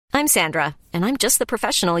I'm Sandra, and I'm just the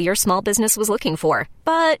professional your small business was looking for.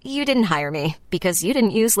 But you didn't hire me because you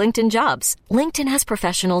didn't use LinkedIn Jobs. LinkedIn has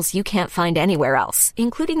professionals you can't find anywhere else,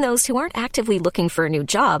 including those who aren't actively looking for a new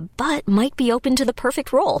job, but might be open to the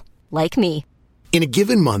perfect role, like me. In a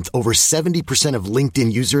given month, over 70% of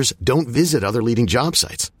LinkedIn users don't visit other leading job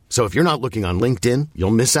sites. So if you're not looking on LinkedIn,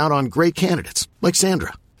 you'll miss out on great candidates like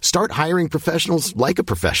Sandra. Start hiring professionals like a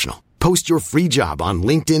professional. Post your free job on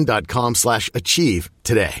linkedin.com/achieve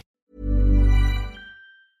today.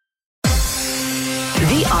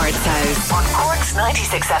 The Arts House on Cork's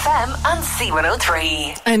 96 FM and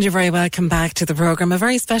C103. And you're very welcome back to the programme. A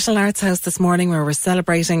very special Arts House this morning where we're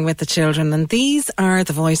celebrating with the children. And these are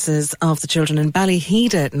the voices of the children in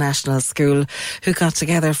Ballyheda National School who got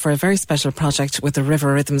together for a very special project with the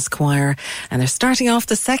River Rhythms Choir. And they're starting off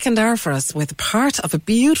the second hour for us with part of a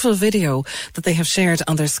beautiful video that they have shared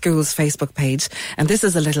on their school's Facebook page. And this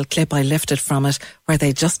is a little clip I lifted from it where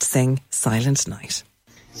they just sing Silent Night.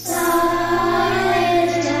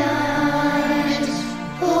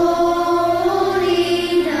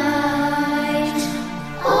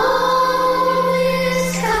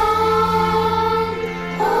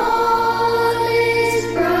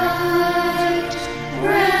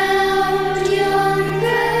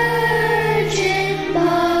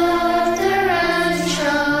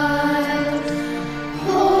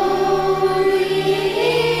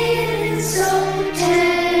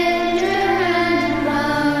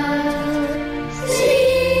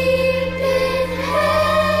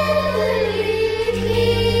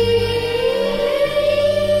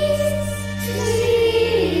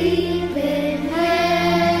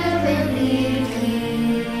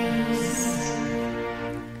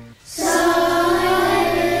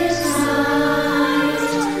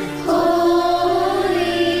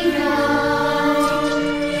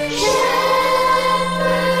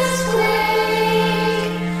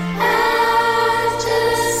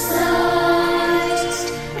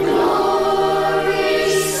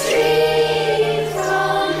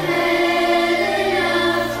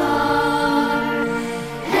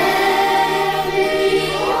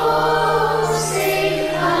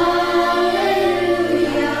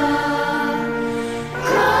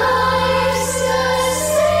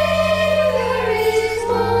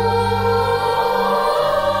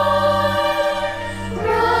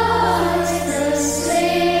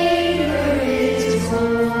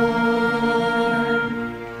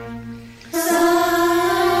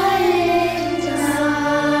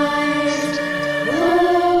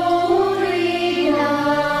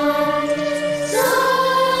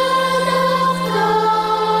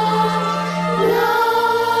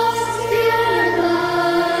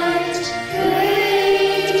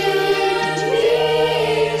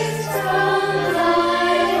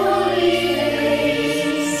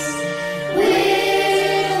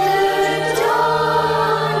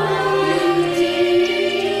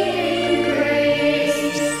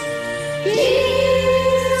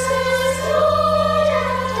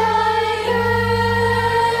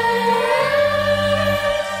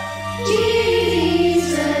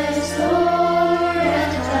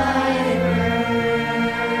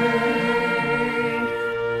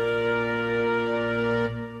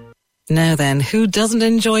 Now then, who doesn't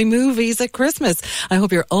enjoy movies at Christmas? I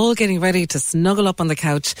hope you're all getting ready to snuggle up on the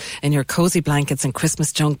couch in your cosy blankets and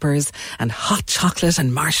Christmas jumpers and hot chocolate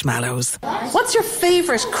and marshmallows. What's your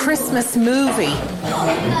favourite Christmas movie?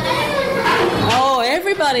 Oh,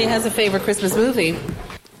 everybody has a favourite Christmas movie.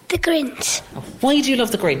 The Grinch. Why do you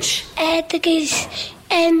love The Grinch? Because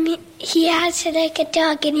he has like a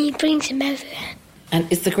dog and he brings him everywhere.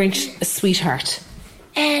 And is the Grinch a sweetheart?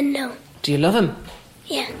 No. Do you love him?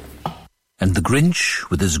 Yeah. And the Grinch,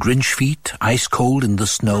 with his Grinch feet ice cold in the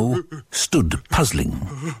snow, stood puzzling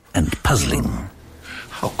and puzzling.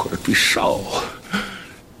 How could it be so?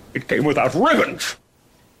 It came without ribbons.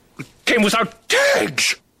 It came without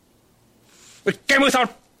tags. It came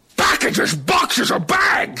without packages, boxes, or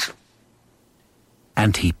bags.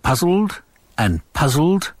 And he puzzled and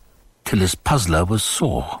puzzled till his puzzler was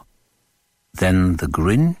sore. Then the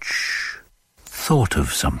Grinch thought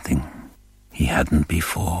of something he hadn't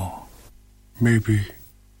before. Maybe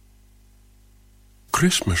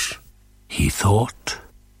Christmas, he thought,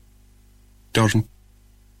 doesn't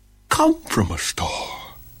come from a store.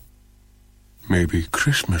 Maybe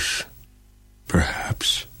Christmas,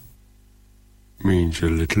 perhaps, means a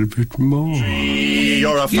little bit more. Gee,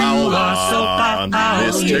 you're a foul one,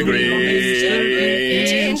 Mr.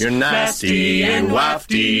 Grinch. You're nasty and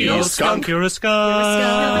wafty, you skunk. You're a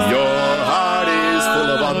skunk. Your heart is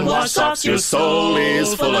full of unwashed socks, your soul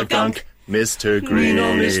is full of gunk. Mr.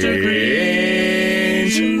 Grinch,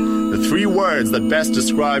 with 3 words that best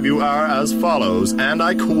describe you are as follows, and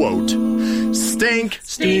I quote: stink,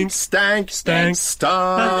 stink, stank, stank,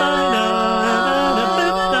 stunk.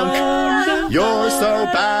 You're so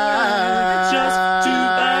bad. Just too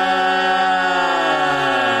bad.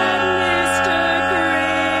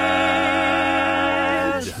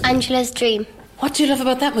 Mr. Grinch. Angela's Dream. What do you love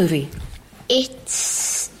about that movie?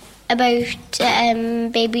 It's about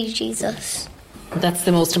baby Jesus. That's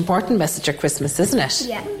the most important message at Christmas, isn't it?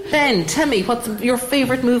 Yeah. Ben, tell me, what's your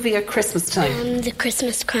favourite movie at Christmas time? The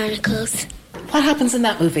Christmas Chronicles. What happens in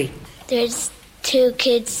that movie? There's 2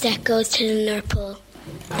 kids that go to the North Pole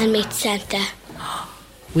and meet Santa.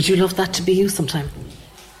 Would you love that to be you sometime?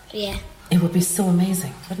 Yeah. It would be so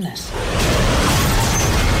amazing, wouldn't it?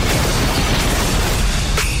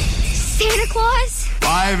 Santa Claus?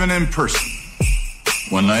 Live and in person.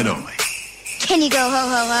 One night only. Can you go ho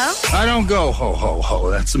ho ho? I don't go ho ho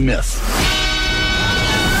ho. That's a myth.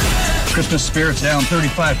 Christmas spirit's down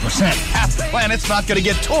 35%. Half the planet's not going to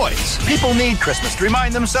get toys. People need Christmas to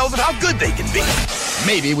remind themselves of how good they can be.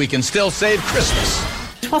 Maybe we can still save Christmas.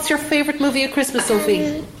 What's your favourite movie at Christmas,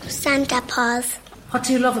 Sophie? Santa Paws. What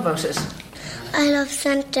do you love about it? I love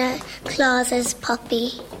Santa Claus's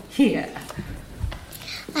puppy. Yeah.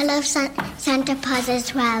 I love Santa Paws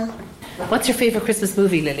as well. What's your favourite Christmas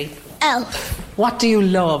movie, Lily? Elf. What do you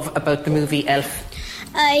love about the movie Elf?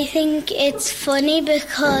 I think it's funny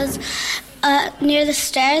because near the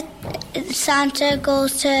start, Santa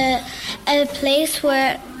goes to a place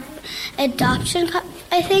where adoption,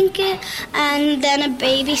 I think, and then a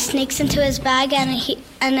baby sneaks into his bag and he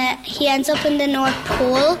ends up in the North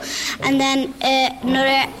Pole, and then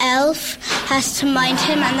another elf has to mind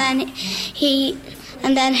him,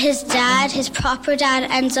 and then his dad, his proper dad,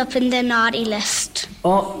 ends up in the naughty list.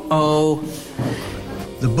 Uh-oh.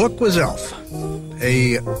 The book was Elf,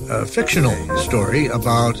 a fictional story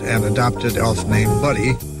about an adopted elf named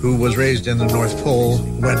Buddy, who was raised in the North Pole,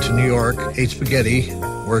 went to New York, ate spaghetti,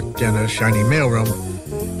 worked in a shiny mailroom,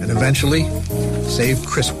 and eventually saved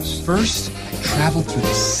Christmas. First, I traveled through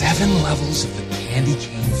the 7 levels of the candy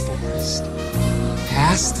cane forest,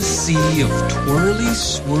 past the sea of twirly,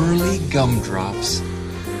 swirly gumdrops.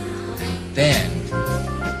 Then, I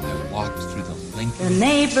walked through the Lincoln. The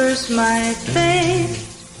neighbors might think,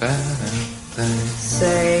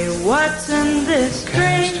 say, what's in this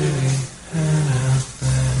drink?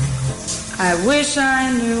 I wish I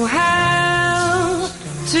knew how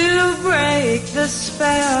to break the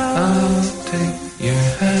spell. I'll take your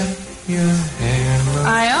hand, your hair.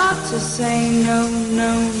 I ought to say no,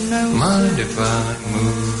 no, no. Mind if I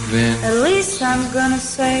move in? At least I'm gonna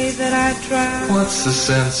say that I tried. What's the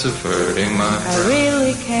sense of hurting my I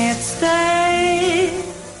really can't stay.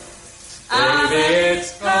 Baby,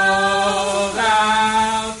 it's cold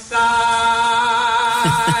outside.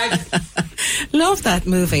 Love that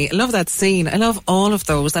movie. I love that scene. I love all of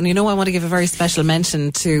those. And I want to give a very special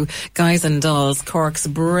mention to Guys and Dolls, Cork's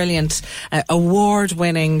brilliant,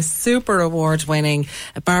 award-winning, super award-winning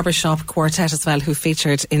barbershop quartet as well, who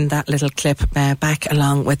featured in that little clip back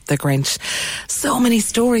along with the Grinch. So many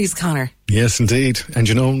stories, Conor. Yes, indeed. And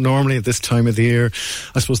normally at this time of the year,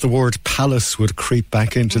 I suppose the word palace would creep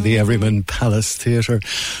back into the Everyman Palace Theatre,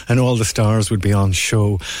 and all the stars would be on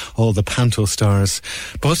show, all the panto stars.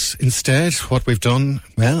 But instead, what we've done,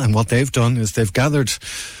 and what they've done, is they've gathered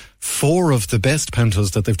 4 of the best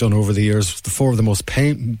pantos that they've done over the years, the 4 of the most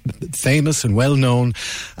famous and well-known,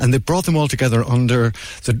 and they brought them all together under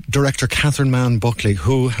the director Catherine Mann Buckley,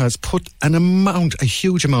 who has put a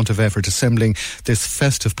huge amount of effort assembling this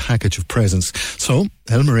festive package of presents. So,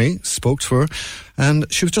 Elle-Marie spoke to her, and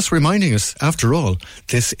she was just reminding us, after all,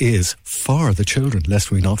 this is for the children,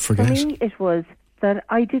 lest we not forget. For me, it was that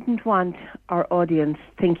I didn't want our audience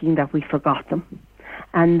thinking that we forgot them.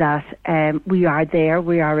 And that we are there,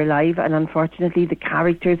 we are alive, and unfortunately the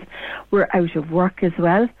characters were out of work as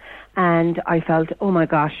well. And I felt, oh my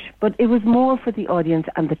gosh, but it was more for the audience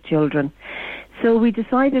and the children. So we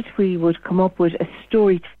decided we would come up with a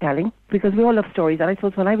storytelling, because we all love stories. And I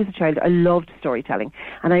suppose when I was a child, I loved storytelling.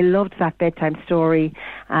 And I loved that bedtime story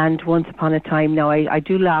and Once Upon a Time. Now, I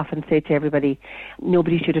do laugh and say to everybody,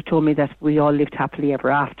 nobody should have told me that we all lived happily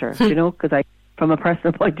ever after, because from a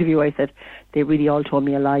personal point of view, I said, they really all told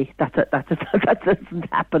me a lie. That doesn't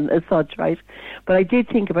happen as such, right? But I did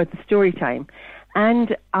think about the story time.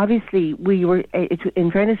 And obviously, in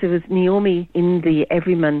fairness, it was Naomi in the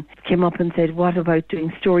Everyman came up and said, what about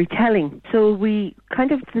doing storytelling? So we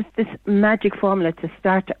kind of, this magic formula to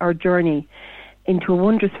start our journey into a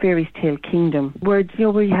wondrous fairy tale kingdom, where,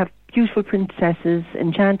 we have beautiful princesses,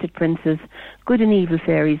 enchanted princes, good and evil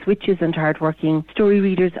fairies, witches and hardworking story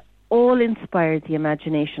readers, all inspired the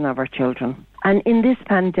imagination of our children. And in this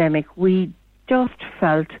pandemic, we just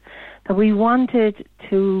felt that we wanted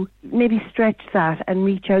to maybe stretch that and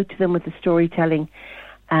reach out to them with the storytelling.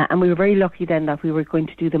 And we were very lucky then that we were going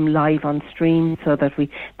to do them live on stream, so that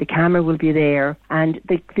the camera will be there, and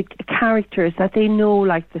the characters that they know,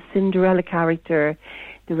 like the Cinderella character,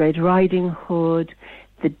 the Red Riding Hood,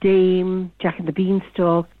 the Dame, Jack and the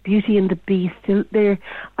Beanstalk, Beauty and the Beast.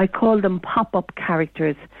 I call them pop-up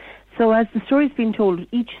characters. So as the story's being told,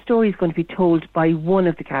 each story is going to be told by one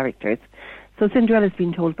of the characters. So Cinderella's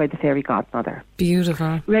been told by the fairy godmother.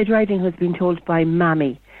 Beautiful. Red Riding Hood's been told by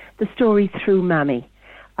Mammy, the story through Mammy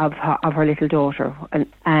of her little daughter.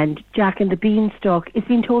 And Jack and the Beanstalk is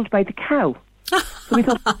being told by the cow. So we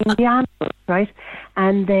thought the animals, right?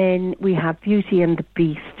 And then we have Beauty and the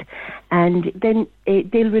Beast. And then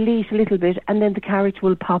they'll relate a little bit, and then the character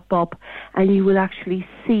will pop up, and you will actually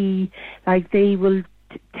see, like, they will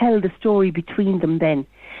tell the story between them then.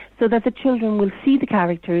 So that the children will see the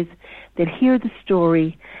characters, they'll hear the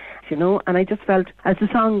story, you know. And I just felt, as the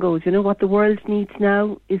song goes, you know, what the world needs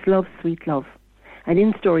now is love, sweet love. And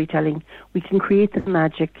in storytelling, we can create the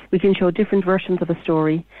magic. We can show different versions of a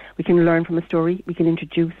story. We can learn from a story. We can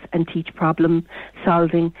introduce and teach problem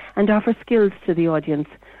solving and offer skills to the audience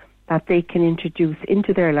that they can introduce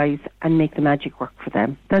into their lives and make the magic work for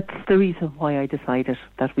them. That's the reason why I decided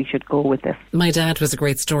that we should go with this. My dad was a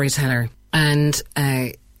great storyteller, and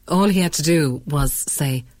all he had to do was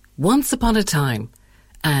say, once upon a time,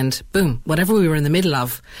 and boom, whatever we were in the middle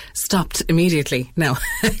of stopped immediately. Now,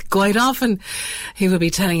 quite often he would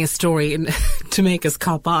be telling a story to make us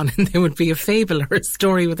cop on, and there would be a fable or a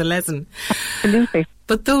story with a lesson. Absolutely.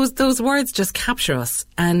 But those words just capture us,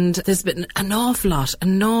 and there's been an awful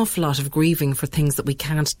lot of grieving for things that we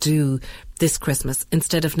can't do this Christmas.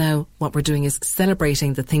 Instead of now, what we're doing is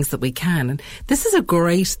celebrating the things that we can, and this is a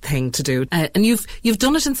great thing to do. And you've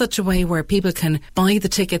done it in such a way where people can buy the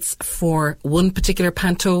tickets for one particular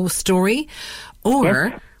panto story, or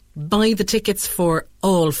yes, buy the tickets for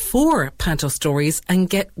all 4 panto stories and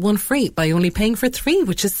get one free by only paying for 3,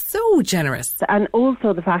 which is so generous. And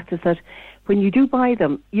also the fact is that when you do buy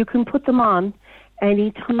them, you can put them on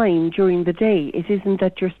any time during the day. It isn't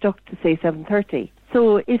that you're stuck to, say, 7:30.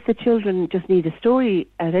 So if the children just need a story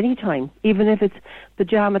at any time, even if it's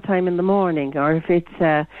pyjama time in the morning, or if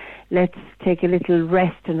it's let's take a little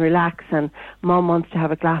rest and relax and Mum wants to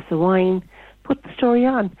have a glass of wine, put the story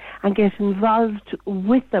on and get involved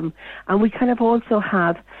with them. And we kind of also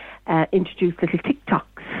have introduced little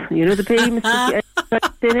TikToks, you know, the famous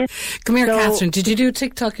in it. Come here, Catherine. Did you do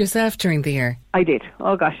TikTok yourself during the year? I did.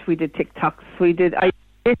 Oh gosh, we did TikToks. We did.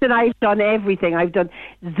 I've done everything. I've done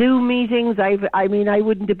Zoom meetings. I mean, I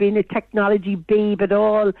wouldn't have been a technology babe at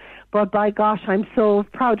all, but by gosh, I'm so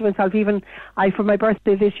proud of myself. Even for my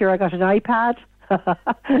birthday this year, I got an iPad.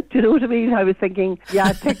 Do you know what I mean? I was thinking,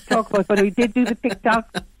 yeah, TikTok, but we did do the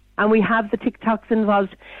TikToks. And we have the TikToks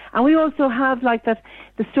involved. And we also have, like, that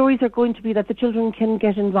the stories are going to be that the children can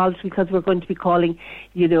get involved, because we're going to be calling,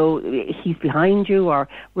 you know, he's behind you, or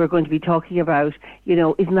we're going to be talking about, you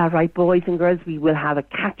know, isn't that right, boys and girls? We will have a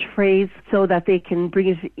catchphrase so that they can bring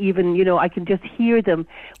it even, you know, I can just hear them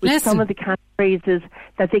with some of the catchphrases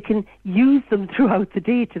that they can use them throughout the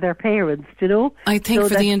day to their parents, you know? I think so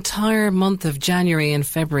for the entire month of January and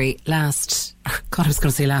February last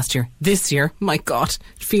year, this year, my God,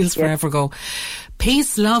 it feels forever ago.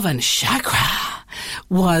 Peace, love and chakra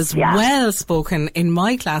was well spoken in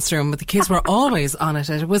my classroom, but the kids were always on it.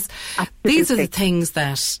 It was, these are the things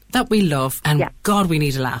that we love, and God, we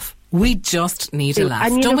need a laugh. We just need a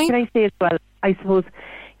laugh, and don't we? Can I say as well, I suppose,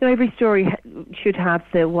 you know, every story should have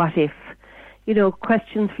the what if, you know,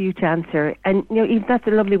 questions for you to answer. And, you know, even that's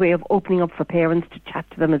a lovely way of opening up for parents to chat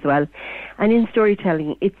to them as well. And in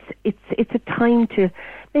storytelling, it's a time to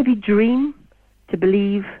maybe dream, to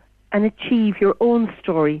believe and achieve your own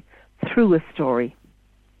story through a story,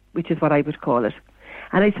 which is what I would call it.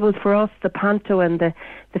 And I suppose for us, the panto and the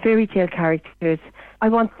fairy tale characters, I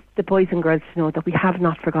want the boys and girls to know that we have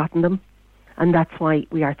not forgotten them. And that's why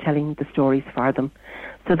we are telling the stories for them.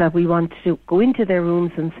 So that we want to go into their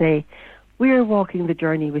rooms and say, we're walking the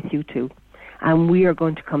journey with you too. And we are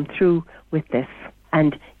going to come through with this.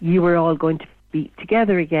 And you are all going to be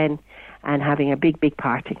together again and having a big, big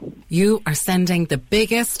party. You are sending the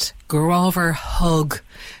biggest Grover hug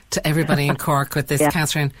to everybody in Cork with this,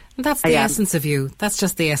 Catherine. And that's the essence of you. That's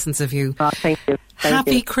just the essence of you. Oh, thank you.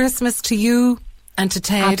 Happy Christmas to you and to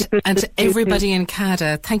Ted and to everybody in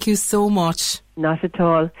CADA. Thank you so much. Not at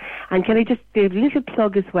all. And can I just do a little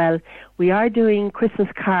plug as well? We are doing Christmas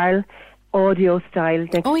Carol audio style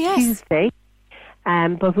next Tuesday.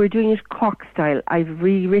 But we're doing it Cork style. I've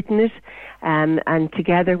rewritten it, and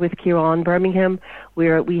together with Kieran Birmingham,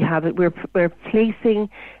 we're placing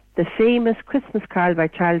the famous Christmas Carol by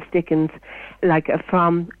Charles Dickens,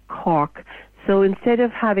 from Cork. So instead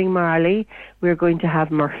of having Marley, we're going to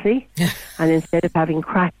have Murphy, and instead of having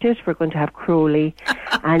Cratchit, we're going to have Crowley,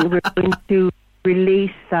 and we're going to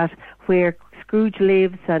relate that where Scrooge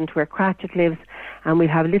lives and where Cratchit lives, and we'll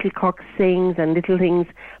have little Cork sayings and little things,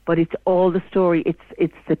 but it's all the story.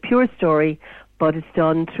 It's the pure story, but it's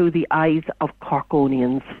done through the eyes of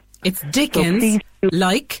Corkonians. It's Dickens,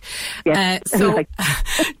 Yes.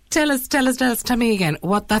 Tell me again,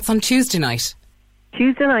 that's on Tuesday night?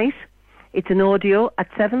 Tuesday night. It's an audio at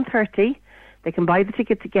 7:30. They can buy the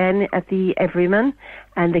tickets again at the Everyman,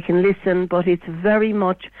 and they can listen, but it's very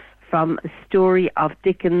much from a story of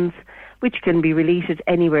Dickens, which can be related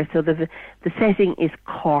anywhere. So the setting is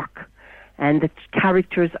Cork, and the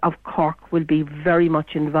characters of Cork will be very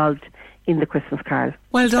much involved in the Christmas Carol.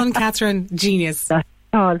 Well done, Catherine. Genius. Not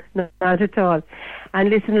at all. And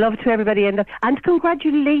listen, love to everybody. And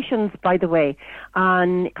congratulations, by the way,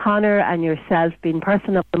 on Connor and yourself being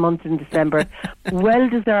Person of the Month in December. Well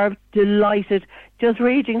deserved, delighted, just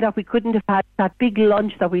raging that we couldn't have had that big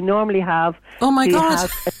lunch that we normally have. Oh my God.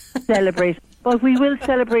 Celebrate. But we will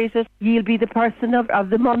celebrate it. You'll be the Person of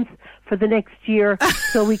the Month for the next year,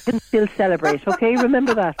 so we can still celebrate, okay?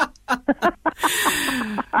 Remember that.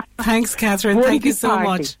 Thanks, Catherine. Thank you so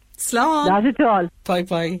much. Slán. Not at all.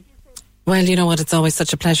 Bye-bye. Well, you know what, it's always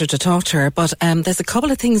such a pleasure to talk to her, but there's a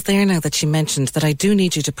couple of things there now that she mentioned that I do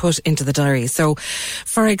need you to put into the diary. So,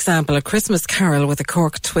 for example, A Christmas Carol with a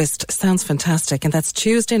Cork twist sounds fantastic, and that's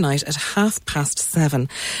Tuesday night at 7:30.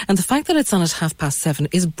 And the fact that it's on at 7:30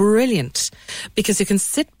 is brilliant, because you can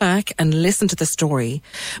sit back and listen to the story,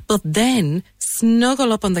 but then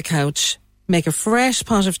snuggle up on the couch, make a fresh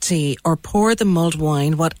pot of tea or pour the mulled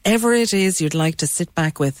wine, whatever it is you'd like to sit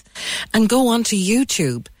back with, and go onto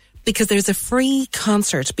YouTube, because there's a free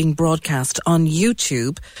concert being broadcast on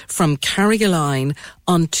YouTube from Carrigaline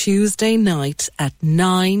on Tuesday night at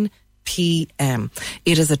 9 p.m.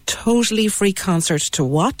 It is a totally free concert to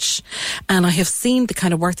watch, and I have seen the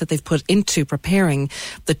kind of work that they've put into preparing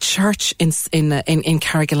the church in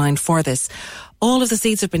Carrigaline for this. All of the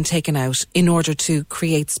seats have been taken out in order to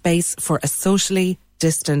create space for a socially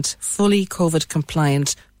distant, fully COVID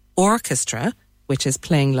compliant orchestra, which is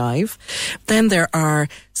playing live. Then there are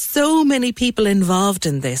so many people involved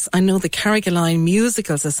in this. I know the Carrigaline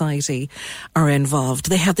Musical Society are involved.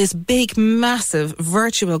 They have this big, massive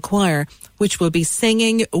virtual choir which will be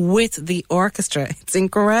singing with the orchestra. It's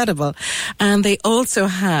incredible. And they also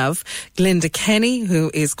have Glinda Kenny, who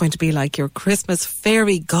is going to be like your Christmas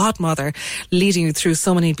fairy godmother, leading you through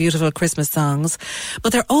so many beautiful Christmas songs.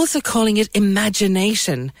 But they're also calling it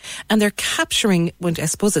Imagination. And they're capturing, well, I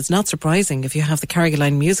suppose it's not surprising if you have the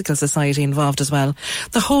Carrigaline Musical Society involved as well,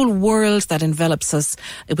 the whole world that envelops us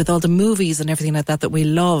with all the movies and everything like that we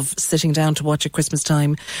love sitting down to watch at Christmas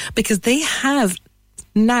time, because they have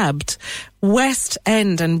nabbed West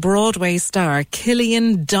End and Broadway star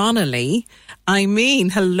Killian Donnelly,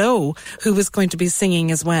 who is going to be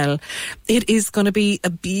singing as well. It is going to be a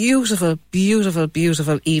beautiful, beautiful,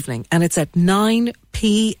 beautiful evening, and it's at 9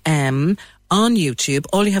 p.m. on YouTube.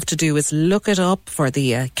 All you have to do is look it up for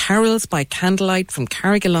the Carols by Candlelight from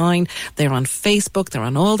Carrigaline. They're on Facebook, they're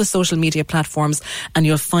on all the social media platforms, and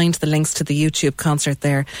you'll find the links to the YouTube concert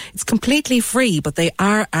there. It's completely free, but they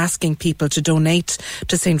are asking people to donate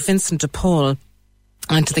to St. Vincent de Paul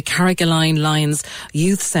and to the Carrigaline Lions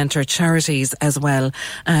Youth Centre charities as well.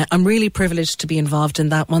 I'm really privileged to be involved in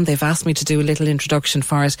that one. They've asked me to do a little introduction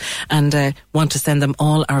for it, and want to send them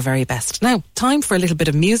all our very best. Now, time for a little bit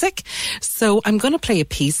of music. So I'm going to play a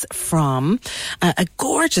piece from a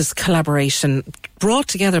gorgeous collaboration brought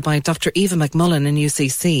together by Dr. Eva McMullen in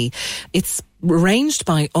UCC. It's arranged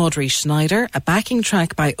by Audrey Schneider, a backing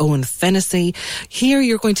track by Owen Fennessy. Here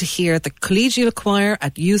you're going to hear the Collegial Choir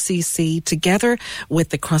at UCC together with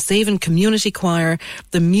the Crosshaven Community Choir,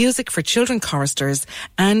 the Music for Children choristers,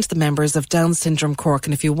 and the members of Down Syndrome Cork.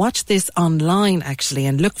 And if you watch this online, actually,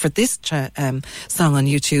 and look for this song on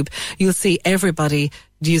YouTube, you'll see everybody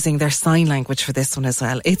using their sign language for this one as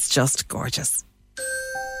well. It's just gorgeous.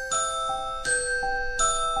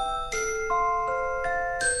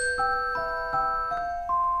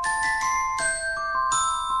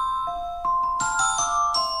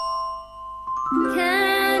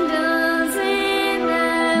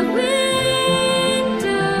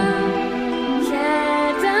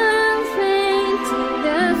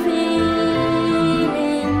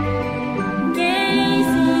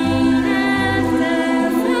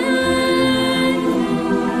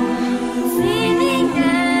 See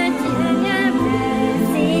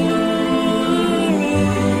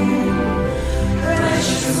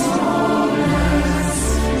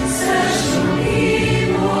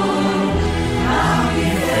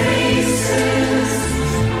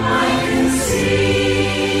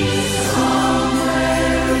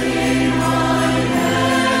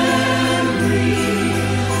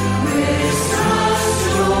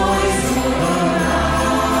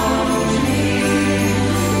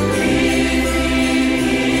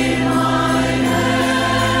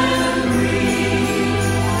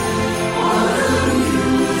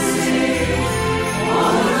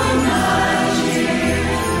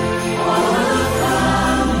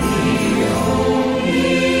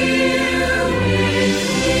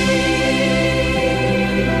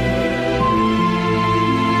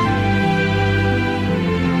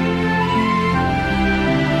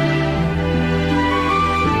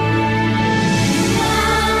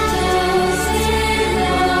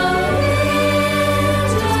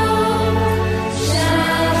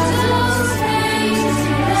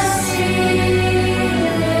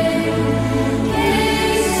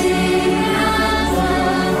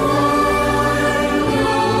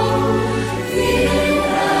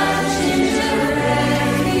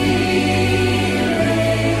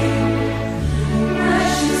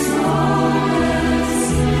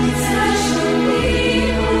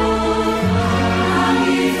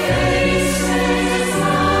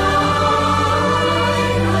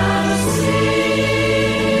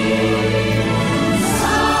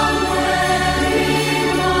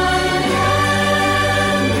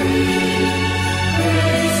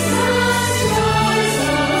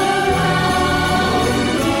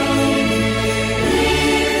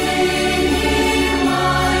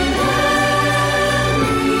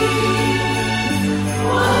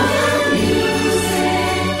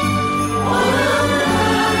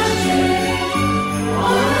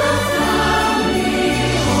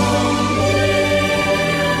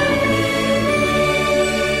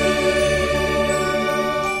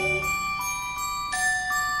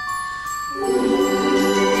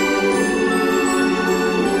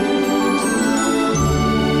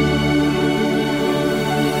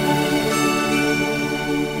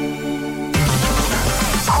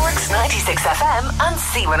FM and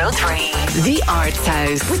C103. The Arts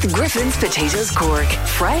House with Griffin's Potatoes Cork.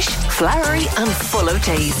 Fresh, flowery and full of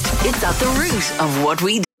taste. It's at the root of what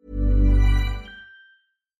we do.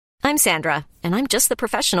 I'm Sandra, and I'm just the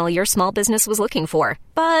professional your small business was looking for.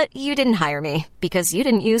 But you didn't hire me because you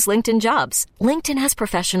didn't use LinkedIn Jobs. LinkedIn has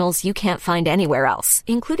professionals you can't find anywhere else,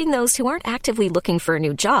 including those who aren't actively looking for a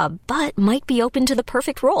new job, but might be open to the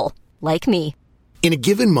perfect role, like me. In a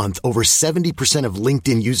given month, over 70% of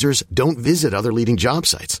LinkedIn users don't visit other leading job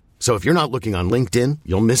sites. So if you're not looking on LinkedIn,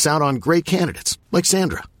 you'll miss out on great candidates like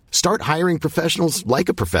Sandra. Start hiring professionals like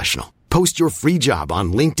a professional. Post your free job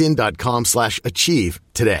on linkedin.com/achieve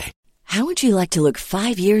today. How would you like to look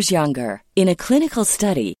 5 years younger? In a clinical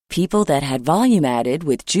study, people that had volume added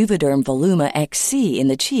with Juvederm Voluma XC in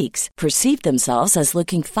the cheeks perceived themselves as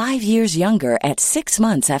looking 5 years younger at 6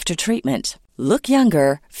 months after treatment. Look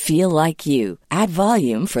younger, feel like you. Add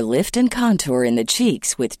volume for lift and contour in the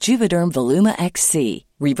cheeks with Juvederm Voluma XC.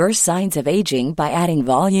 Reverse signs of aging by adding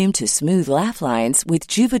volume to smooth laugh lines with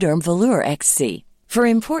Juvederm Volure XC. For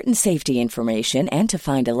important safety information and to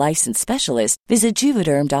find a licensed specialist, visit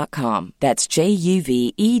Juvederm.com. That's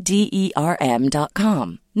JUVEDERM.com.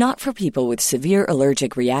 Not for people with severe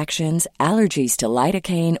allergic reactions, allergies to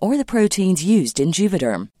lidocaine, or the proteins used in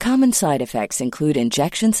Juvederm. Common side effects include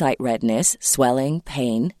injection site redness, swelling,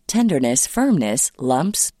 pain, tenderness, firmness,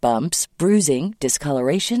 lumps, bumps, bruising,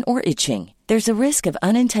 discoloration, or itching. There's a risk of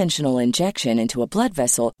unintentional injection into a blood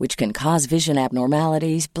vessel, which can cause vision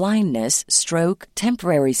abnormalities, blindness, stroke,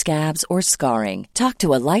 temporary scabs, or scarring. Talk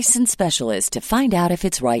to a licensed specialist to find out if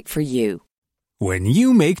it's right for you. When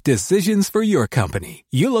you make decisions for your company,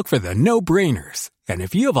 you look for the no-brainers. And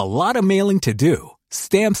if you have a lot of mailing to do,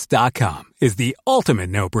 Stamps.com is the ultimate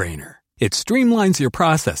no-brainer. It streamlines your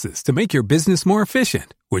processes to make your business more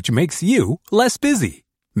efficient, which makes you less busy.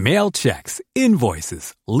 Mail checks,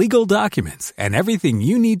 invoices, legal documents, and everything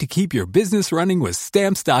you need to keep your business running with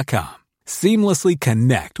Stamps.com. Seamlessly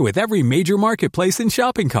connect with every major marketplace and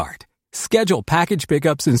shopping cart. Schedule package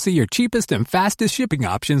pickups and see your cheapest and fastest shipping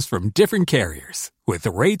options from different carriers, with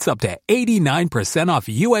rates up to 89% off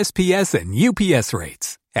USPS and UPS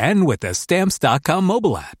rates. And with the Stamps.com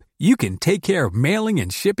mobile app, you can take care of mailing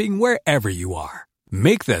and shipping wherever you are.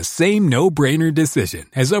 Make the same no-brainer decision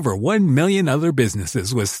as over 1 million other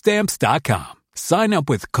businesses with Stamps.com. Sign up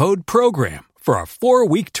with code PROGRAM for a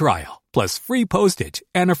 4-week trial, plus free postage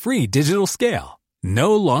and a free digital scale.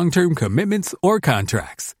 No long-term commitments or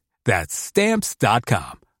contracts. That's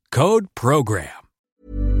Stamps.com. Code PROGRAM.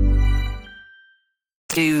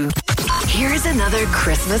 Here's another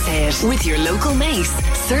Christmas hit with your local Mace,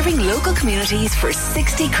 serving local communities for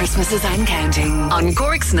 60 Christmases and counting on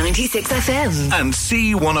Cork's 96 FM and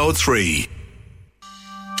C103.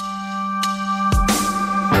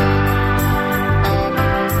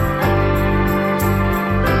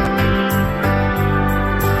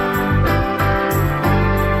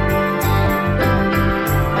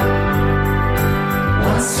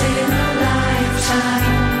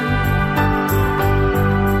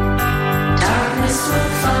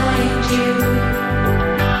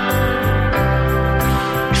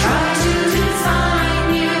 Try to define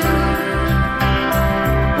you.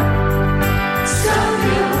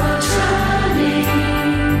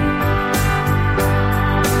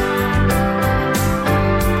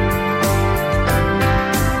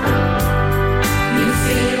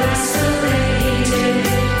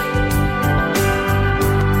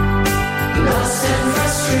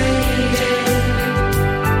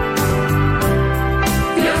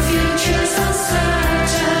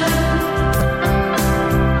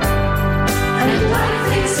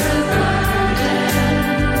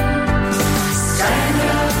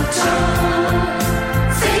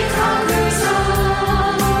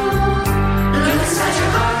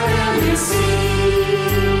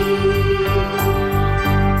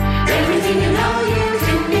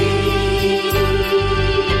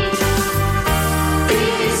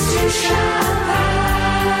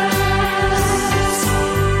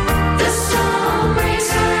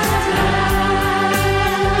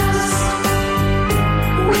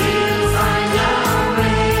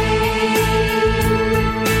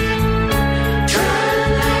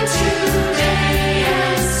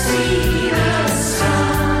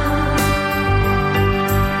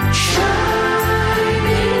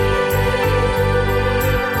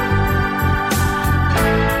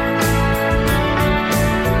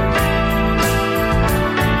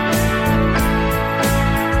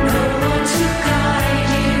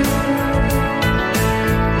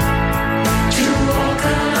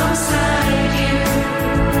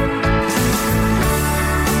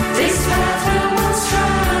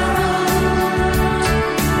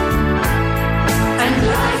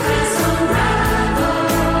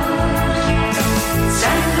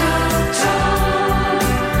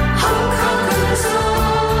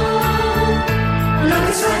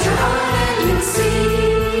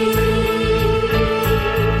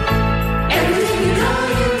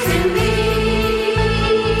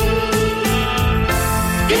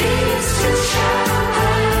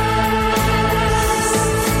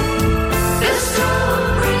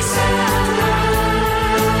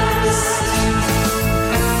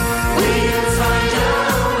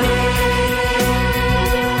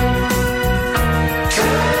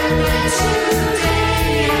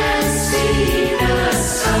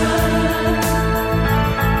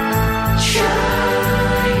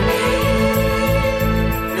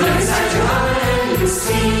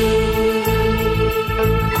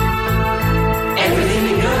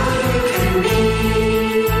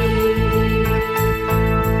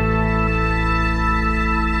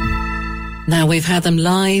 Now, we've had them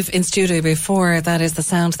live in studio before. That is the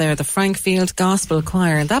sound there, the Frankfield Gospel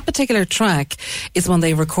Choir. And that particular track is one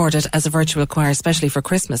they recorded as a virtual choir, especially for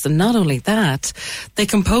Christmas. And not only that, they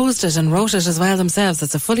composed it and wrote it as well themselves.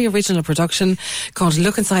 It's a fully original production called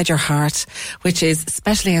Look Inside Your Heart, which is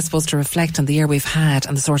especially, I suppose, to reflect on the year we've had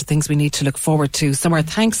and the sort of things we need to look forward to. So our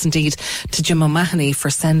thanks indeed to Jim O'Mahony for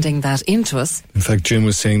sending that in to us. In fact, Jim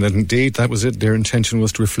was saying that indeed that was it. Their intention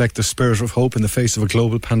was to reflect the spirit of hope in the face of a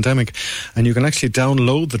global pandemic. And you can actually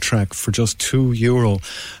download the track for just €2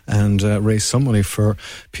 and raise some money for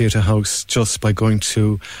Pieta House just by going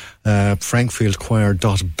to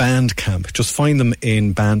frankfieldchoir.bandcamp. Just find them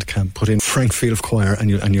in Bandcamp, put in Frankfield Choir, and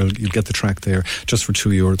you'll get the track there just for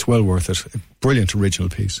 €2. It's well worth it. Brilliant original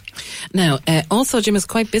piece. Now, also Jim is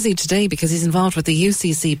quite busy today because he's involved with the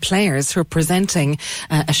UCC Players, who are presenting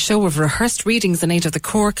a show of rehearsed readings in aid of the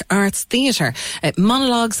Cork Arts Theatre.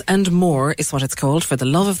 Monologues and More is what it's called, for the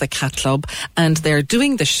love of the Cat Club, and they're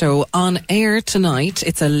doing the show on air tonight.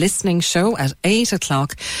 It's a listening show at 8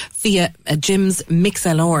 o'clock via Jim's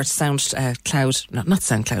Mixlr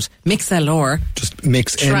SoundCloud, Mixlr. Just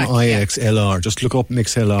Mix, Mixlr. Just look up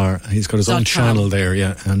Mixlr. He's got his own channel there,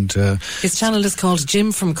 yeah. And his channel is called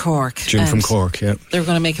Jim from Cork. Jim from Cork, yeah. They're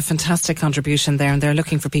going to make a fantastic contribution there, and they're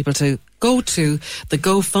looking for people to go to the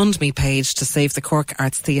GoFundMe page to save the Cork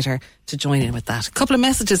Arts Theatre to join in with that. A couple of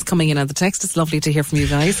messages coming in on the text. It's lovely to hear from you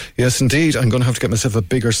guys. Yes, indeed. I'm going to have to get myself a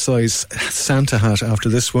bigger size Santa hat after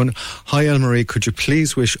this one. Hi, Elmarie. Could you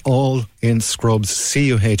please wish all in Scrubs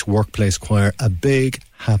CUH Workplace Choir a big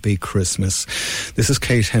happy Christmas. This is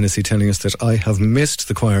Kate Hennessy telling us that I have missed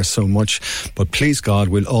the choir so much, but please God,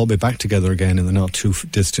 we'll all be back together again in the not too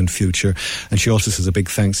distant future. And she also says a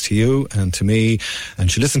big thanks to you and to me,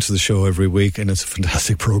 and she listens to the show every week, and it's a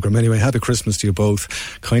fantastic programme. Anyway, happy Christmas to you both.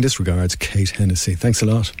 Kindest regards, Kate Hennessy. Thanks a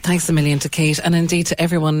lot. Thanks a million to Kate, and indeed to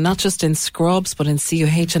everyone, not just in Scrubs but in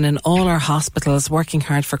CUH and in all our hospitals, working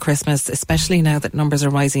hard for Christmas, especially now that numbers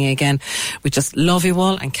are rising again. We just love you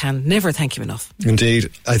all and can never thank you enough. Indeed.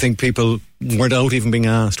 I think people, without even being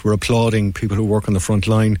asked, we're applauding people who work on the front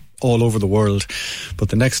line all over the world. But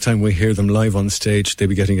the next time we hear them live on stage, they'll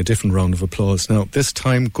be getting a different round of applause. Now, this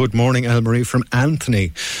time, good morning, Elmarie, from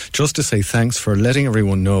Anthony. Just to say thanks for letting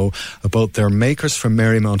everyone know about their Makers for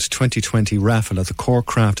Marymount 2020 raffle at the Cork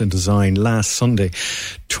Craft and Design last Sunday.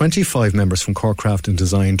 25 members from Cork Craft and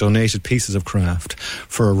Design donated pieces of craft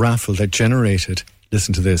for a raffle that generated,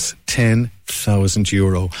 listen to this,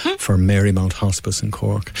 €10,000 for Marymount Hospice in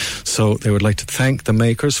Cork. So they would like to thank the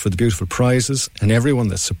makers for the beautiful prizes and everyone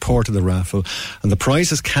that supported the raffle. And the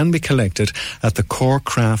prizes can be collected at the Cork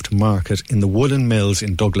Craft Market in the Woolen Mills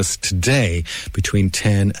in Douglas today between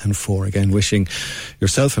 10 and 4. Again, wishing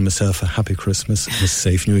yourself and myself a happy Christmas and a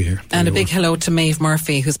safe New Year. And a big hello to Maeve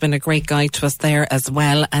Murphy, who's been a great guide to us there as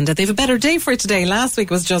well. And they have a better day for it today. Last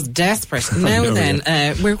week was just desperate. Now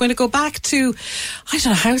we're going to go back to, I don't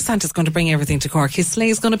know how Santa's going to bring everything to Cork. His sleigh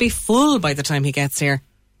is going to be full by the time he gets here.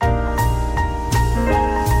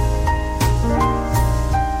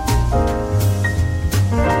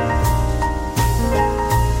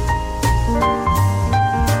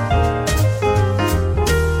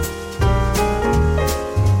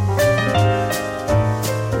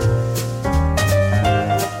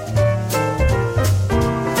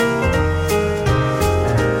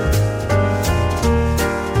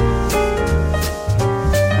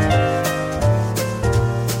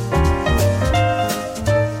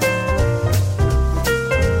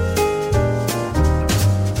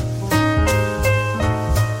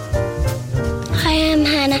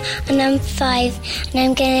 And I'm 5, and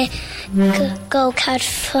I'm gonna go out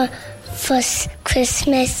for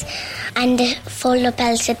Christmas and full of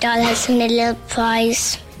bells and dollars and a little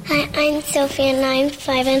prize. Hi, I'm Sophie and I'm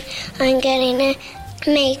 5 and I'm getting a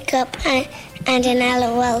makeup and an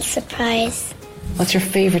LOL surprise. What's your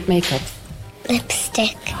favourite makeup?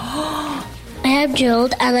 Lipstick. I'm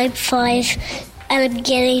Gerald and I'm 5 and I'm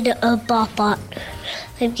getting a Bot-Bot.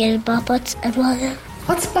 I'm getting Bot-Bots and what?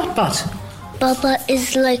 What's Bot-Bot? Bot-Bot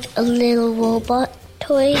is like a little robot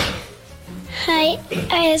toy. Hi,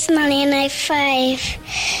 I'm Molly and I'm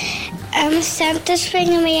 5. Santa's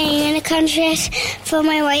bringing me a unicorn dress for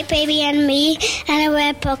my white baby and me, and a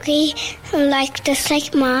red puppy, just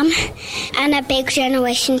like Mom, and a big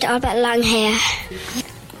Generation doll with long hair.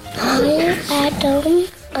 I'm Adam.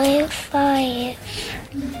 I'm 5.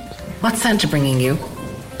 What's Santa bringing you?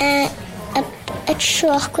 A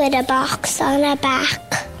truck with a box on the back.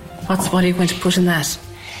 What are you going to put in that?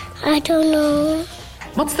 I don't know.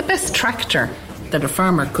 What's the best tractor that a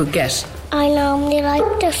farmer could get? I normally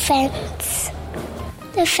like the fence.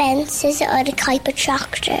 The fence is the other type of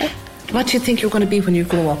tractor. What do you think you're going to be when you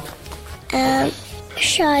grow up?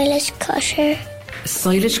 Silage cutter.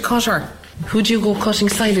 Silage cutter. Who do you go cutting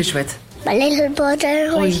silage with? My little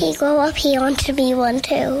brother, when he grew up, he wanted to be one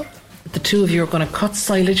too. The two of you are going to cut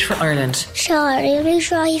silage for Ireland. Sure, I'll be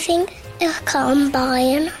driving a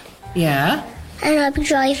combine. Yeah? And I'll be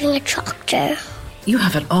driving a tractor. You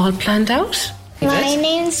have it all planned out? My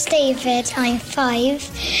name's David, I'm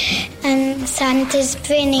 5, and Santa's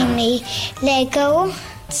bringing me Lego,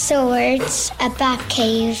 swords, a bat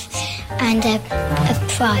cave, and a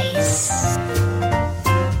prize.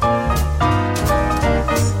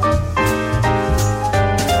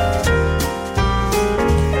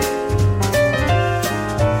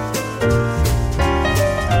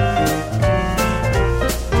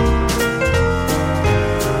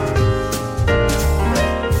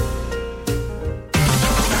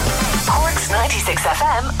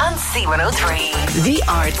 FM and C103. The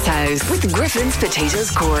Arts House with Griffin's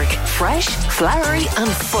Potatoes Cork. Fresh, flowery and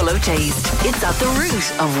full of taste. It's at the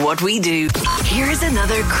root of what we do. Here's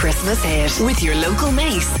another Christmas hit with your local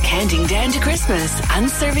Mace, counting down to Christmas and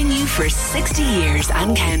serving you for 60 years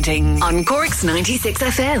and counting on Cork's 96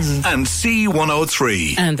 FM and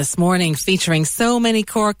C103. And this morning featuring so many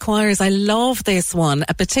Cork choirs. I love this one.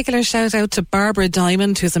 A particular shout out to Barbara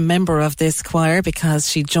Diamond, who's a member of this choir, because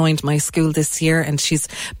she joined my school this year and she's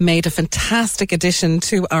made a fantastic addition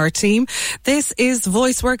to our team. This is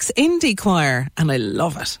VoiceWorks Indie Choir and I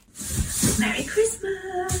love it. Merry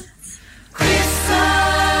Christmas!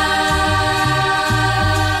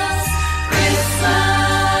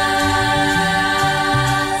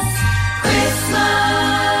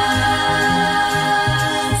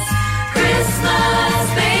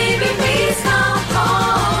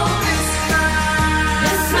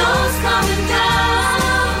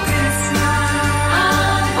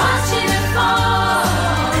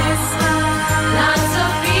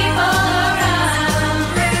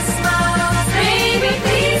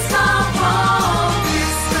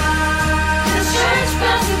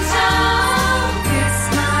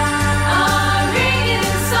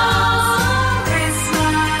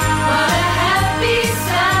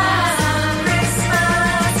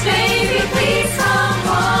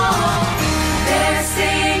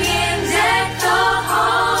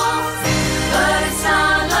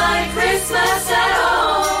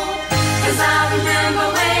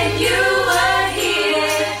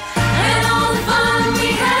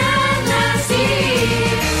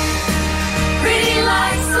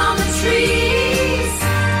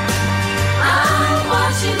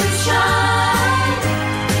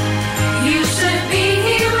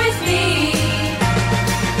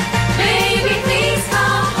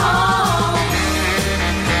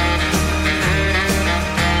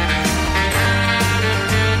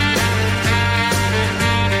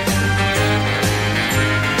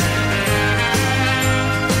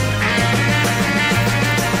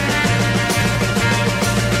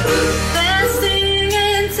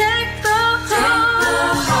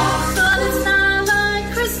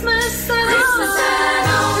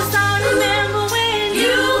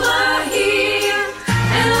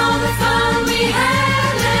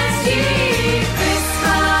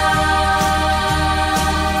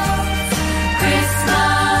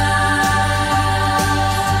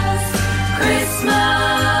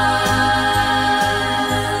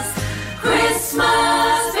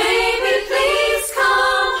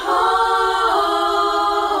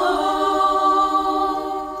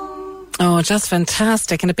 Just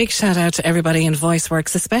fantastic. And a big shout out to everybody in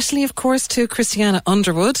VoiceWorks, especially, of course, to Christiana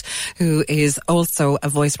Underwood, who is also a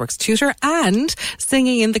VoiceWorks tutor and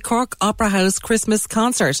singing in the Cork Opera House Christmas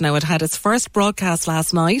concert. Now, it had its first broadcast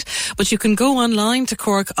last night, but you can go online to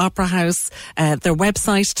Cork Opera House, their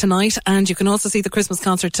website tonight, and you can also see the Christmas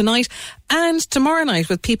concert tonight and tomorrow night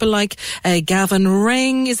with people like Gavin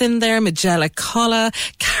Ring is in there, Magella Colla,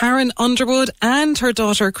 Karen Underwood and her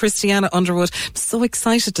daughter Christiana Underwood. I'm so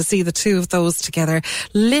excited to see the two of those together.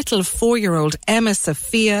 Little 4-year-old Emma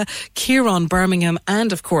Sophia, Kieran Birmingham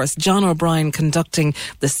and of course John O'Brien conducting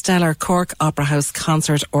the stellar Cork Opera House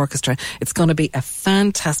Concert Orchestra. It's going to be a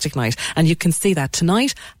fantastic night and you can see that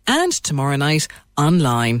tonight and tomorrow night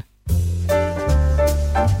online.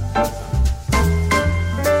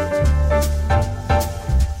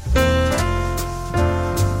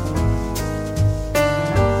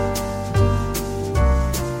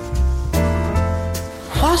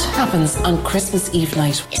 What happens on Christmas Eve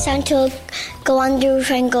night? Santa will go on the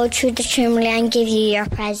roof and go through the chimney and give you your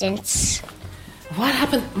presents. What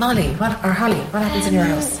happened, Molly? Or Holly? What happens in your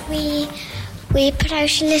house? We we put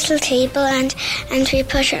out a little table and we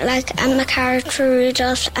put like a carrot for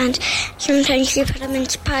Rudolph, and sometimes we put a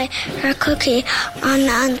mince pie or a cookie on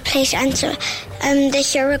the plate. And so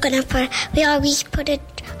this year we always put a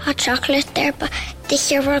hot chocolate there, but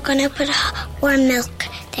this year we're going to put warm milk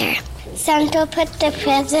there. Santa put the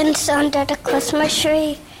presents under the Christmas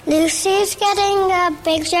tree. Lucy's getting a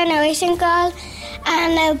big generation doll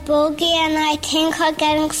and a buggy, and I think I'm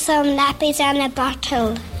getting some nappies and a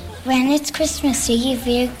bottle. When it's Christmas Eve,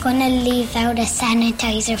 we're going to leave out a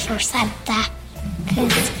sanitizer for Santa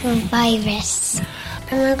because of virus.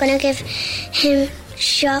 And we're going to give him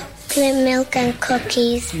chocolate milk and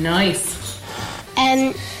cookies. Nice.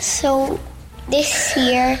 So this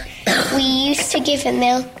year we used to give him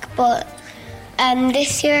milk, but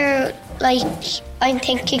this year, like, I'm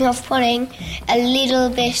thinking of putting a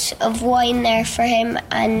little bit of wine there for him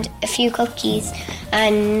and a few cookies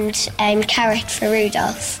and carrot for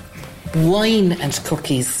Rudolph. Wine and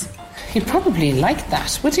cookies. He'd probably like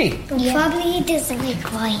that, would he? Yeah. Probably he doesn't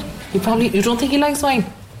like wine. You don't think he likes wine?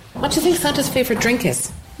 What do you think Santa's favourite drink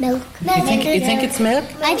is? Milk. You think it's milk?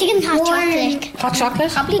 I think it's hot chocolate. Hot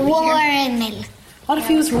chocolate? Probably warm milk. What if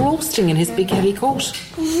he was roasting in his big heavy coat?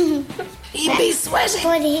 He'd be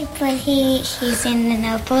sweating. But he's in the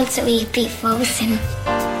North Pole, so he'd be frozen.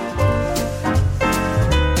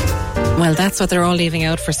 Well, that's what they're all leaving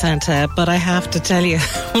out for Santa. But I have to tell you,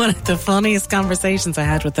 one of the funniest conversations I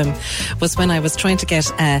had with them was when I was trying to get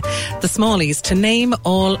the Smallies to name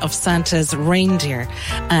all of Santa's reindeer.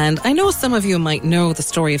 And I know some of you might know the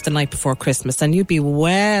story of the night before Christmas, and you'd be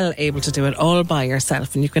well able to do it all by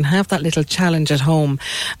yourself. And you can have that little challenge at home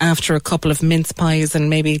after a couple of mince pies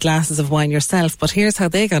and maybe glasses of wine yourself. But here's how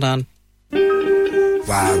they got on.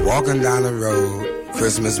 While walking down the road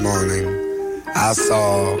Christmas morning, I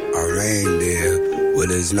saw a reindeer with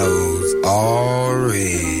his nose all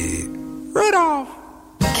red. Rudolph!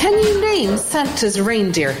 Can you name Santa's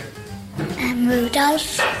reindeer?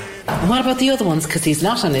 Rudolph. What about the other ones? Because he's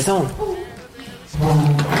not on his own.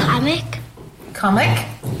 Comic.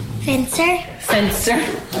 Fencer.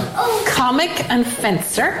 Comic and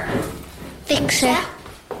Fencer. Fixer.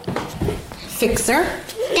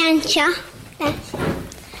 Dancer.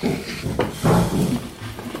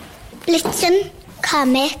 Blitzen.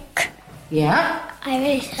 Comic. Yeah. I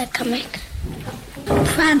really said comic.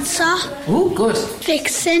 Prancer. Oh, good.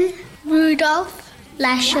 Vixen. Rudolph.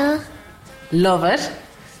 Lasher. Love it.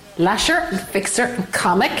 Lasher, Fixer, and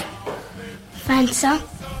Comic. Prancer.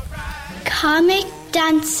 Comic,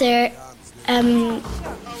 Dancer. I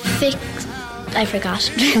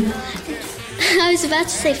forgot. I was about to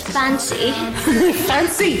say fancy.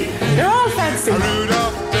 Fancy. They're all fancy.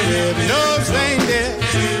 Rudolph the red-nosed reindeer,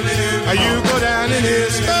 you go down in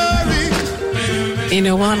history. You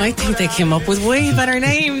know what? I think they came up with way better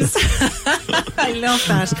names. I love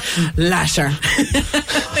that. Lasher.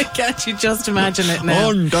 Can't you just imagine it now?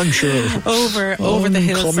 On Dancer. Over the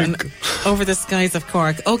hills and over the skies of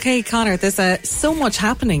Cork. Okay, Conor, there's so much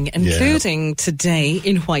happening, including today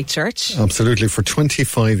in Whitechurch. Absolutely. For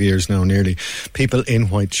 25 years now, nearly, people in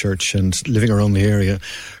Whitechurch and living around the area,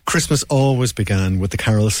 Christmas always began with the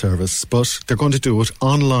carol service, but they're going to do it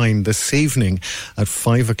online this evening at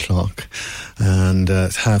 5 o'clock and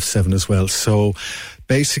at 7:30 as well. So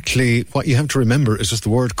basically, what you have to remember is just the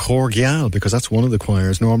word Cor Geal, because that's one of the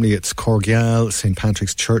choirs. Normally it's Cor Geal, St.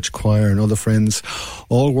 Patrick's Church Choir and other friends,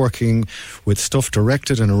 all working with stuff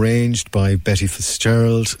directed and arranged by Betty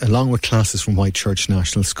Fitzgerald, along with classes from Whitechurch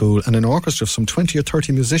National School and an orchestra of some 20 or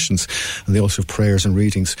 30 musicians. And they also have prayers and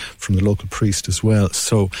readings from the local priest as well.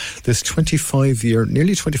 So this nearly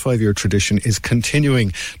 25-year tradition is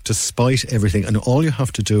continuing despite everything. And all you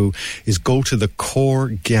have to do is go to the Cor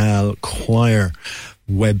Geal Choir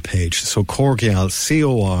webpage. So Cor Geal,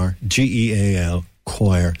 Corgeal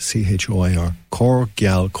Choir, CHOIR,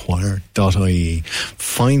 corgealchoir.ie.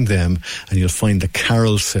 Find them and you'll find the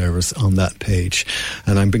carol service on that page.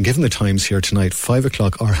 And I've been given the times here tonight, 5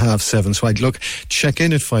 o'clock or 7:30. So I'd check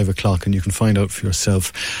in at 5 o'clock and you can find out for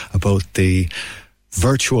yourself about the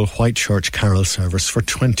virtual Whitechurch carol service for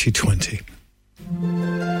 2020.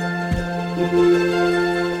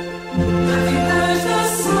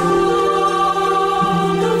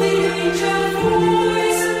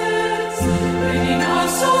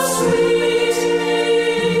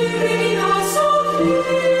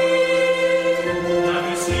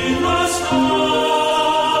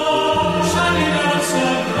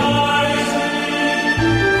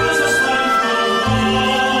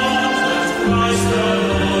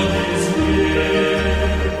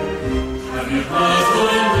 Have you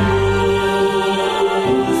heard the news?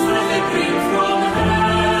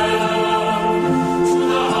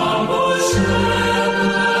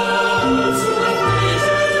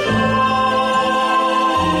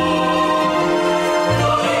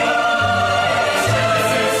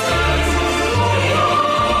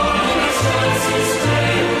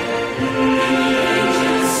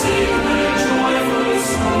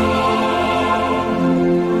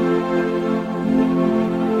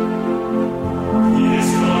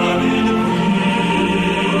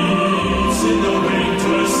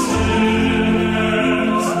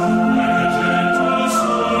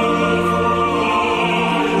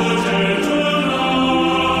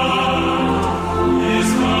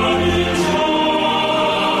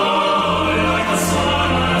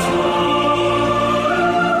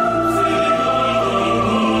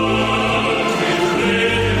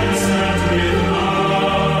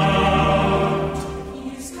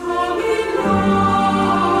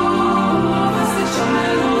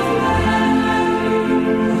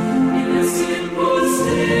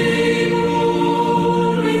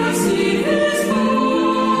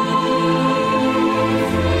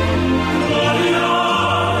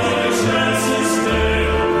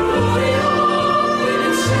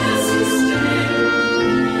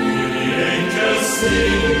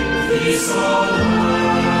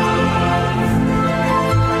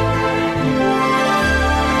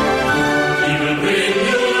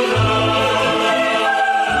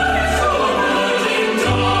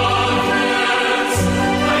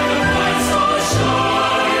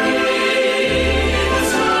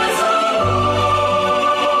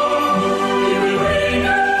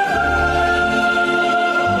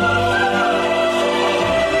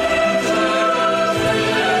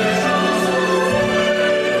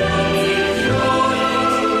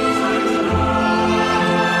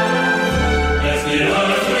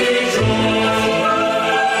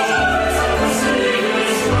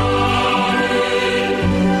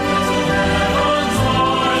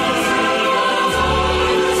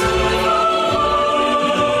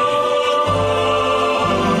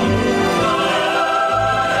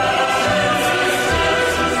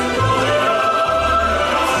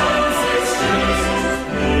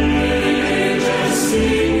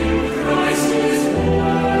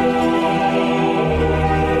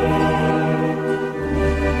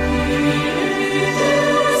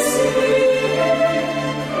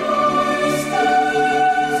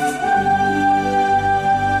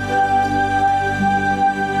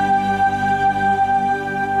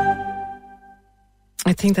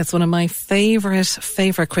 think that's one of my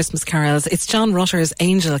favourite Christmas carols. It's John Rutter's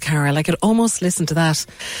Angel Carol. I could almost listen to that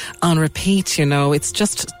on repeat, you know. It's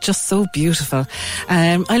just so beautiful.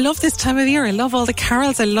 I love this time of year. I love all the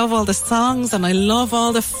carols. I love all the songs, and I love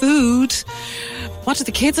all the food. What do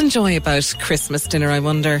the kids enjoy about Christmas dinner, I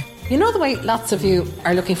wonder? You know the way lots of you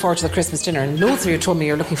are looking forward to the Christmas dinner, and loads of you told me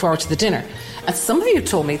you're looking forward to the dinner. And some of you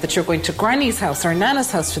told me that you're going to Granny's house or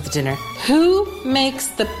Nana's house for the dinner. Who makes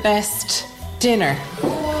the best dinner?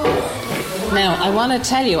 Now, I want to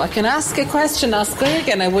tell you, I can ask a question, ask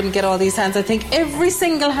again, I wouldn't get all these hands. I think every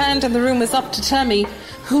single hand in the room is up to tell me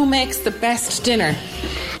who makes the best dinner.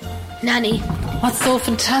 Nanny. What's so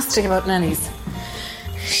fantastic about Nanny's?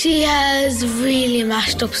 She has really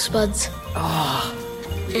mashed up spuds. Oh.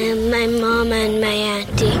 My mum and my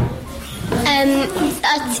auntie.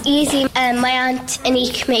 That's easy. My aunt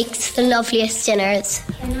Anique makes the loveliest dinners.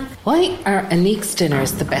 Why are Anique's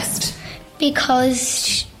dinners the best?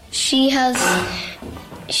 Because she has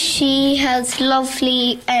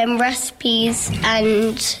lovely recipes,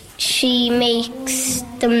 and she makes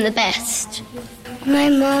them the best. My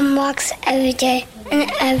mum works every day and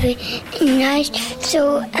every night,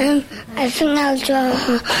 so I think I'll draw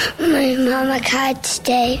my mum a card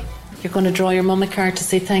today. You're going to draw your mum a card to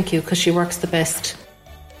say thank you because she works the best.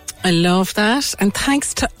 I love that. And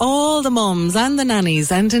thanks to all the mums and the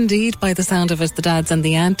nannies, and indeed, by the sound of it, the dads and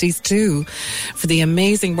the aunties too, for the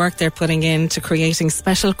amazing work they're putting into creating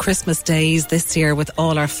special Christmas days this year with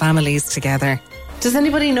all our families together. Does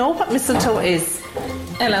anybody know what mistletoe is?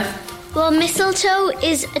 Ella? Well, mistletoe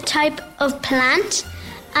is a type of plant,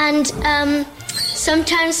 and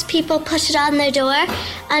sometimes people put it on their door,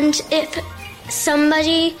 and if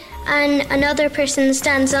somebody and another person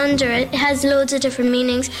stands under it, it has loads of different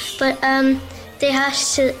meanings, but they have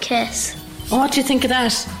to kiss. Oh, what do you think of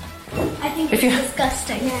that? I think it's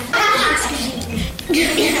disgusting.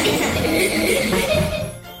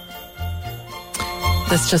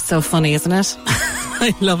 That's just so funny, isn't it?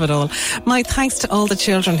 I love it all. My thanks to all the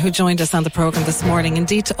children who joined us on the programme this morning.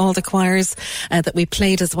 Indeed, to all the choirs that we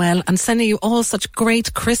played as well. And sending you all such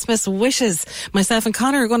great Christmas wishes. Myself and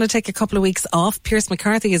Conor are going to take a couple of weeks off. Pierce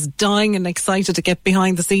McCarthy is dying and excited to get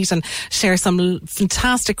behind the seat and share some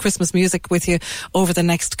fantastic Christmas music with you over the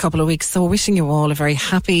next couple of weeks. So wishing you all a very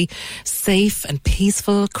happy, safe and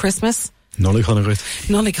peaceful Christmas. Nollaig Honaghuid.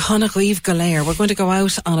 Nollaig Honaghuid Galair. We're going to go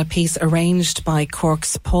out on a piece arranged by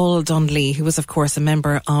Cork's Paul Donnelly, who was of course a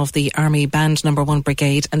member of the Army Band No. 1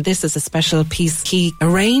 Brigade, and this is a special piece he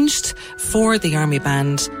arranged for the Army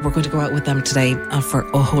Band. We're going to go out with them today for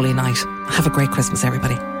O Holy Night. Have a great Christmas,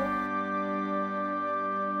 everybody.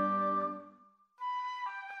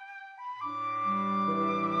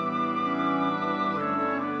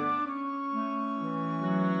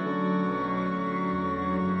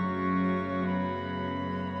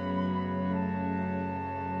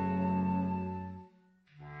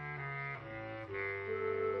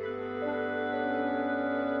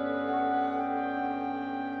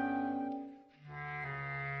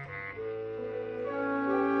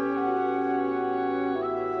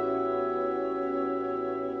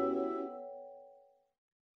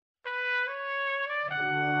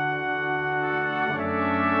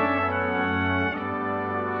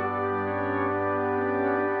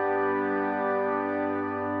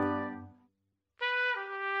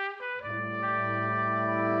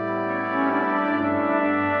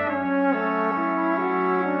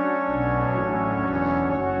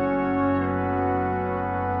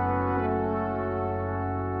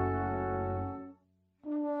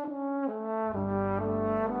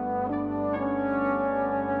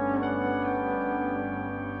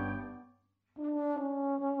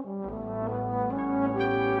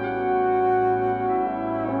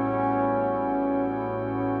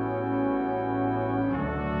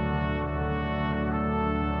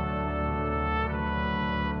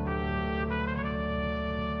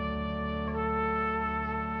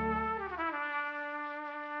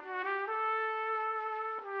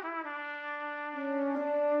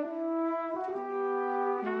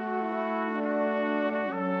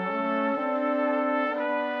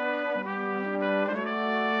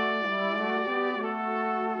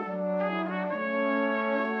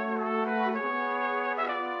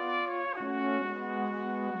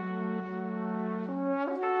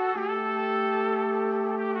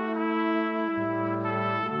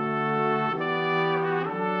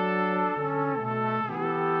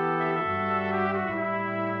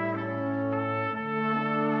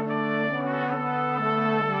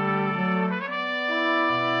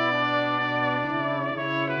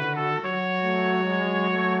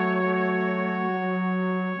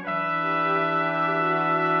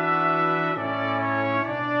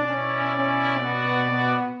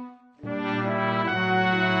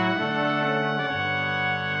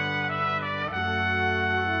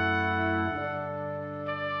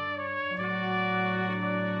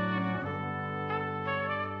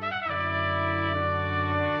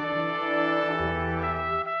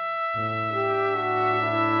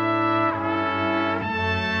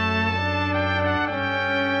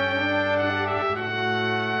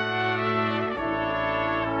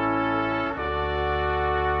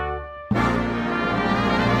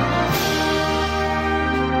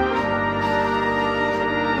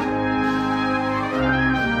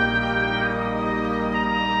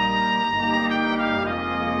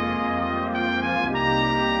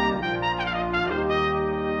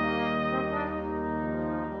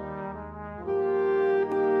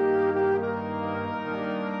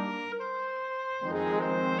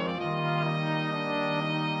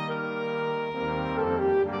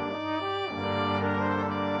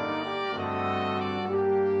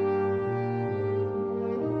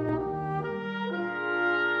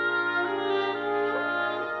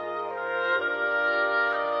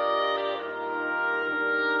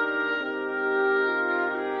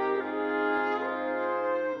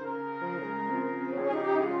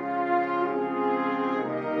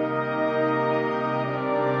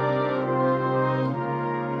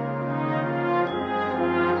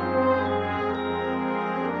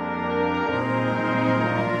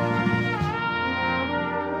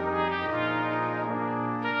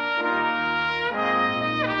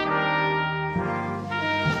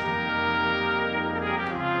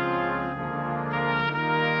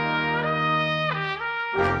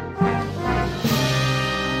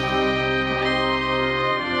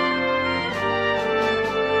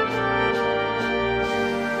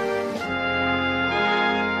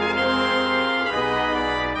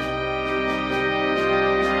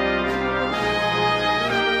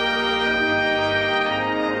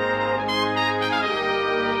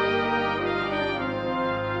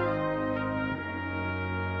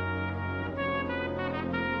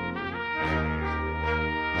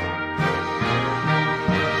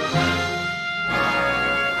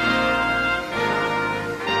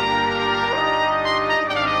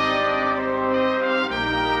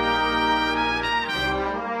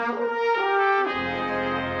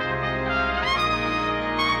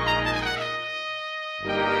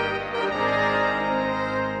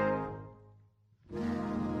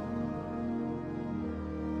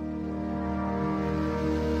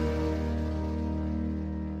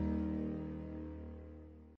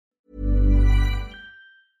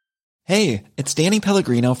 Hey, it's Danny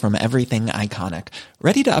Pellegrino from Everything Iconic.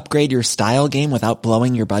 Ready to upgrade your style game without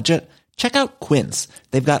blowing your budget? Check out Quince.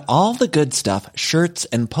 They've got all the good stuff, shirts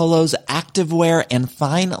and polos, activewear, and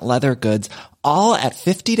fine leather goods, all at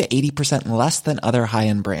 50 to 80% less than other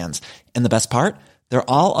high-end brands. And the best part? They're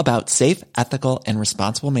all about safe, ethical, and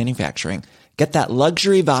responsible manufacturing. Get that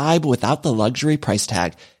luxury vibe without the luxury price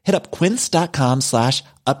tag. Hit up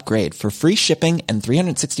quince.com/upgrade for free shipping and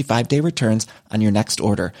 365-day returns on your next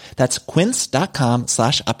order. That's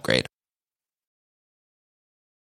quince.com/upgrade.